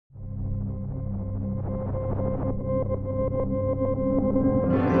One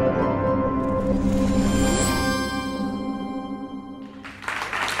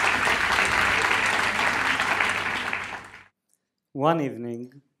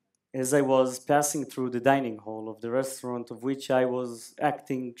evening, as I was passing through the dining hall of the restaurant of which I was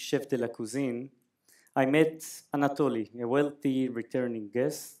acting chef de la cuisine, I met Anatoly, a wealthy returning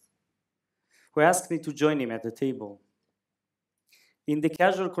guest, who asked me to join him at the table. In the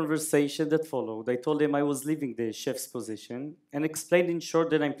casual conversation that followed, I told him I was leaving the chef's position and explained in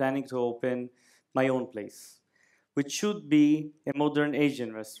short that I'm planning to open my own place, which should be a modern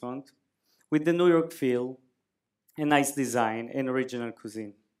Asian restaurant with the New York feel, a nice design, and original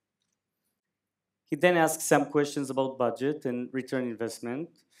cuisine. He then asked some questions about budget and return investment,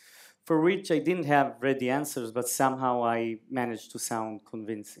 for which I didn't have ready answers, but somehow I managed to sound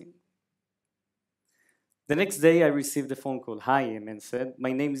convincing. The next day, I received a phone call. Hi, a man said.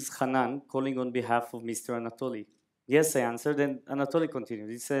 My name is Hanan, calling on behalf of Mr. Anatoly. Yes, I answered, and Anatoly continued.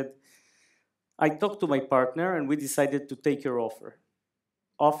 He said, I talked to my partner, and we decided to take your offer.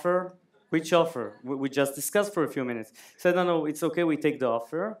 Offer? Which offer? We just discussed for a few minutes. He said, no, it's okay, we take the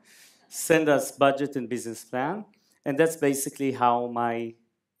offer. Send us budget and business plan. And that's basically how my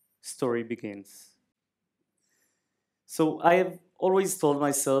story begins. So I have always told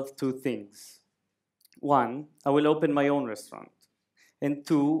myself two things. One, I will open my own restaurant. And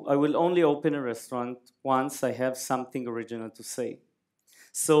two, I will only open a restaurant once I have something original to say.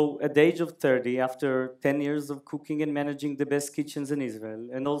 So at the age of 30, after 10 years of cooking and managing the best kitchens in Israel,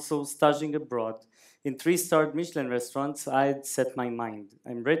 and also studying abroad in 3-star Michelin restaurants, I had set my mind.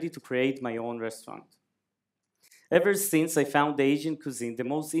 I'm ready to create my own restaurant. Ever since, I found the Asian cuisine the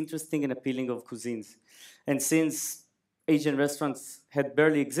most interesting and appealing of cuisines. And since Asian restaurants had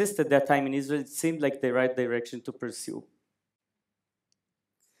barely existed at that time in Israel, it seemed like the right direction to pursue.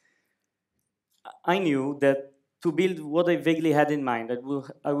 I knew that to build what I vaguely had in mind,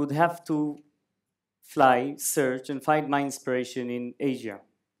 I would have to fly, search, and find my inspiration in Asia.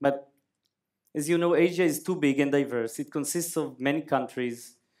 But as you know, Asia is too big and diverse. It consists of many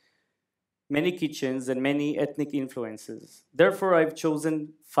countries, many kitchens, and many ethnic influences. Therefore, I've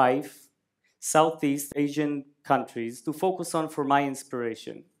chosen 5 Southeast Asian countries to focus on for my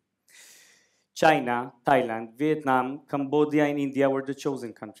inspiration. China, Thailand, Vietnam, Cambodia, and India were the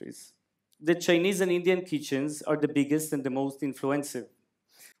chosen countries. The Chinese and Indian kitchens are the biggest and the most influential,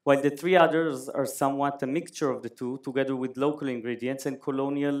 while the 3 others are somewhat a mixture of the two, together with local ingredients and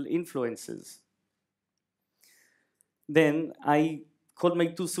colonial influences. Then I called my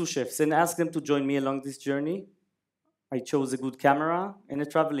 2 sous chefs and asked them to join me along this journey. I chose a good camera and a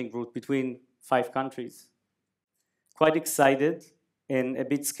traveling route between 5 countries. Quite excited and a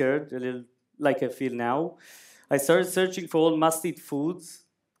bit scared, a little like I feel now, I started searching for all must-eat foods,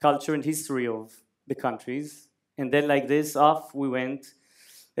 culture and history of the countries. And then like this, off we went,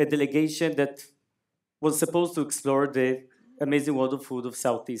 a delegation that was supposed to explore the amazing world of food of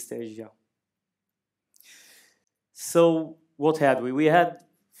Southeast Asia. So what had we? We had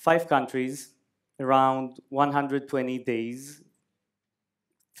 5 countries, around 120 days,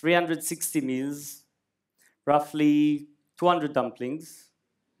 360 meals, roughly 200 dumplings,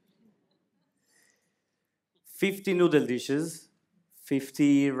 50 noodle dishes,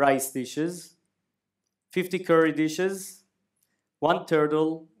 50 rice dishes, 50 curry dishes, 1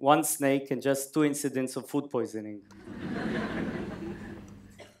 turtle, 1 snake, and just 2 incidents of food poisoning.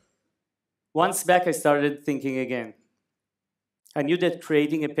 Once back, I started thinking again. I knew that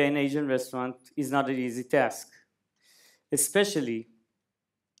creating a Pan-Asian restaurant is not an easy task, especially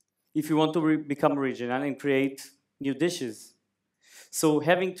if you want to become original and create new dishes. So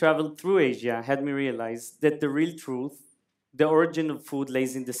having traveled through Asia had me realize that the real truth, the origin of food,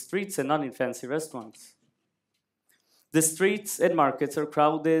 lays in the streets and not in fancy restaurants. The streets and markets are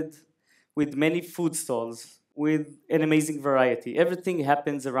crowded with many food stalls with an amazing variety. Everything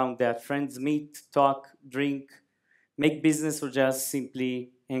happens around that. Friends meet, talk, drink, make business, or just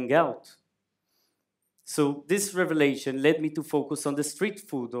simply hang out. So this revelation led me to focus on the street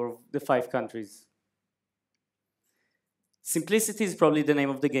food of the 5 countries. Simplicity is probably the name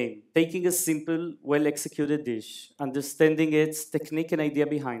of the game. Taking a simple, well-executed dish, understanding its technique and idea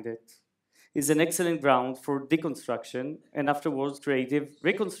behind it, is an excellent ground for deconstruction and afterwards creative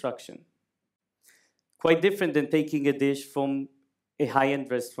reconstruction. Quite different than taking a dish from a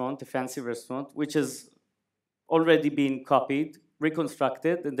high-end restaurant, a fancy restaurant, which has already been copied,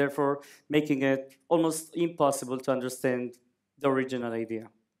 reconstructed, and therefore making it almost impossible to understand the original idea.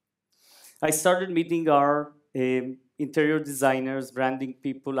 I started meeting our interior designers, branding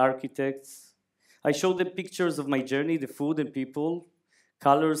people, architects. I showed them pictures of my journey, the food and people,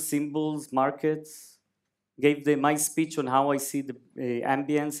 colors, symbols, markets. gave my speech on how I see the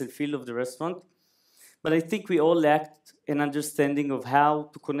ambience and feel of the restaurant. But I think we all lacked an understanding of how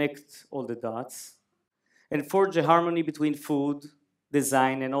to connect all the dots and forge a harmony between food,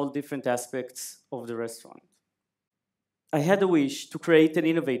 design, and all different aspects of the restaurant. I had a wish to create an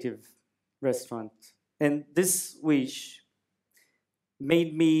innovative restaurant, and this wish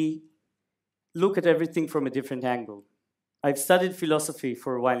made me look at everything from a different angle. I've studied philosophy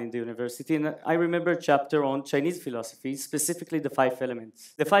for a while in the university, and I remember a chapter on Chinese philosophy, specifically the 5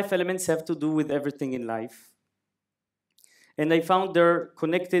 elements. The 5 elements have to do with everything in life, and I found they're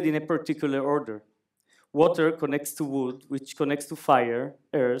connected in a particular order. Water connects to wood, which connects to fire,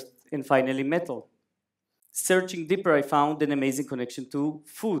 earth, and finally metal. Searching deeper, I found an amazing connection to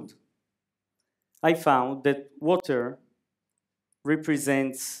food. I found that water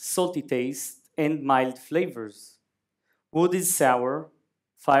represents salty taste and mild flavors. Wood is sour,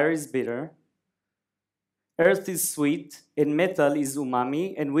 fire is bitter, earth is sweet, and metal is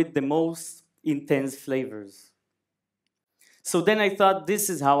umami, and with the most intense flavors. So then I thought this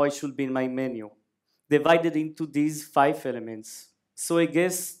is how I should be in my menu, divided into these 5 elements. So a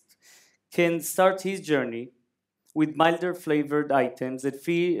guest can start his journey with milder flavored items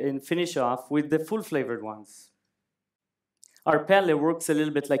and finish off with the full flavored ones. Our palate works a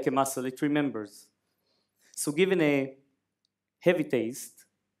little bit like a muscle, it remembers. So given a heavy taste,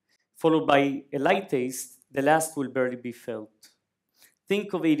 followed by a light taste, the last will barely be felt.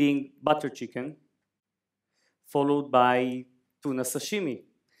 Think of eating butter chicken, followed by tuna sashimi.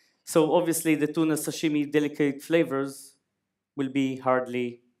 So obviously the tuna sashimi delicate flavors will be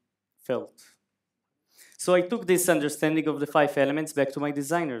hardly felt. So I took this understanding of the 5 elements back to my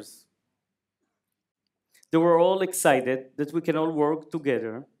designers. They were all excited that we can all work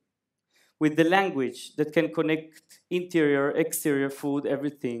together with the language that can connect interior, exterior, food,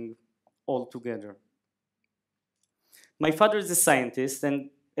 everything all together. My father is a scientist, and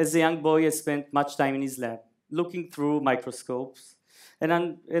as a young boy, I spent much time in his lab, looking through microscopes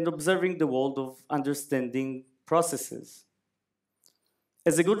and observing the world of understanding processes.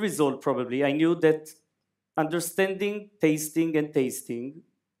 As a good result, probably, I knew that understanding, tasting, and tasting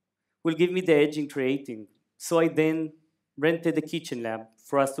will give me the edge in creating. So I then rented a kitchen lab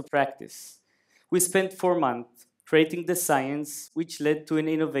for us to practice. We spent 4 months creating the science, which led to an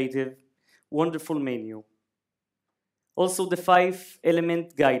innovative, wonderful menu. Also, the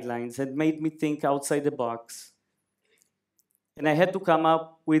 5-element guidelines had made me think outside the box, and I had to come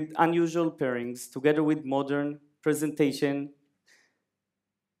up with unusual pairings together with modern presentation,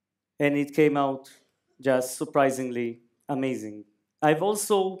 and it came out just surprisingly amazing. I've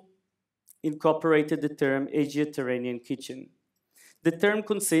also incorporated the term AsiaTerranean kitchen. The term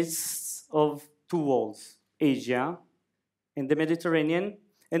consists of 2 walls, Asia and the Mediterranean,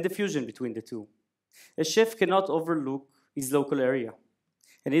 and the fusion between the two. A chef cannot overlook his local area,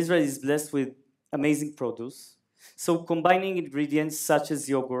 and Israel is blessed with amazing produce. So combining ingredients such as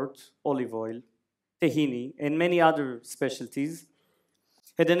yogurt, olive oil, tahini, and many other specialties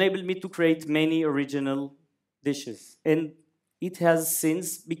had enabled me to create many original dishes, and it has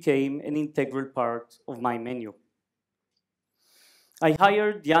since become an integral part of my menu. I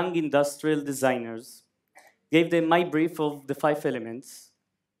hired young industrial designers, gave them my brief of the 5 elements,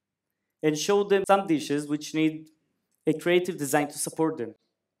 and showed them some dishes which need a creative design to support them.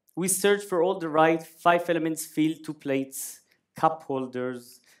 We searched for all the right 5 elements feel to plates, cup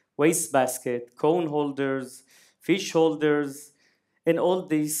holders, wastebasket, cone holders, fish holders, and all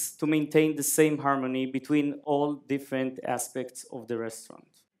this to maintain the same harmony between all different aspects of the restaurant.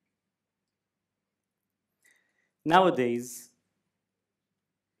 Nowadays,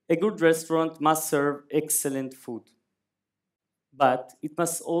 a good restaurant must serve excellent food, but it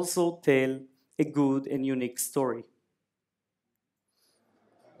must also tell a good and unique story.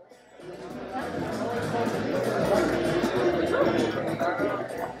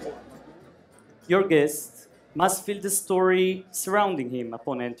 Your guest must feel the story surrounding him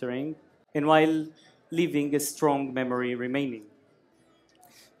upon entering, and while leaving a strong memory remaining.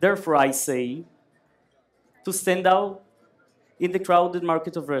 Therefore, I say, to stand out in the crowded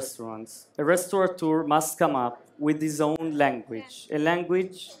market of restaurants, a restaurateur must come up with his own language, a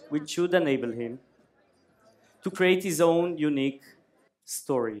language which should enable him to create his own unique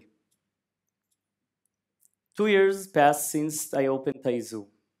story. 2 years passed since I opened Taizu.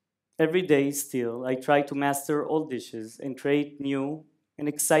 Every day still, I try to master all dishes and create new and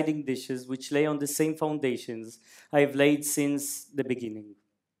exciting dishes which lay on the same foundations I have laid since the beginning.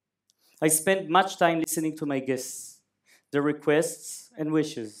 I spend much time listening to my guests, their requests and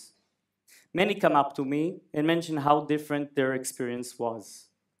wishes. Many come up to me and mention how different their experience was.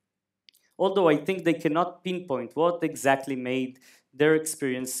 although I think they cannot pinpoint what exactly made their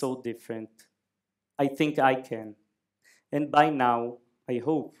experience so different. I think I can. And by now, I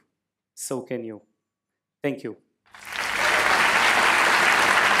hope, so can you. Thank you.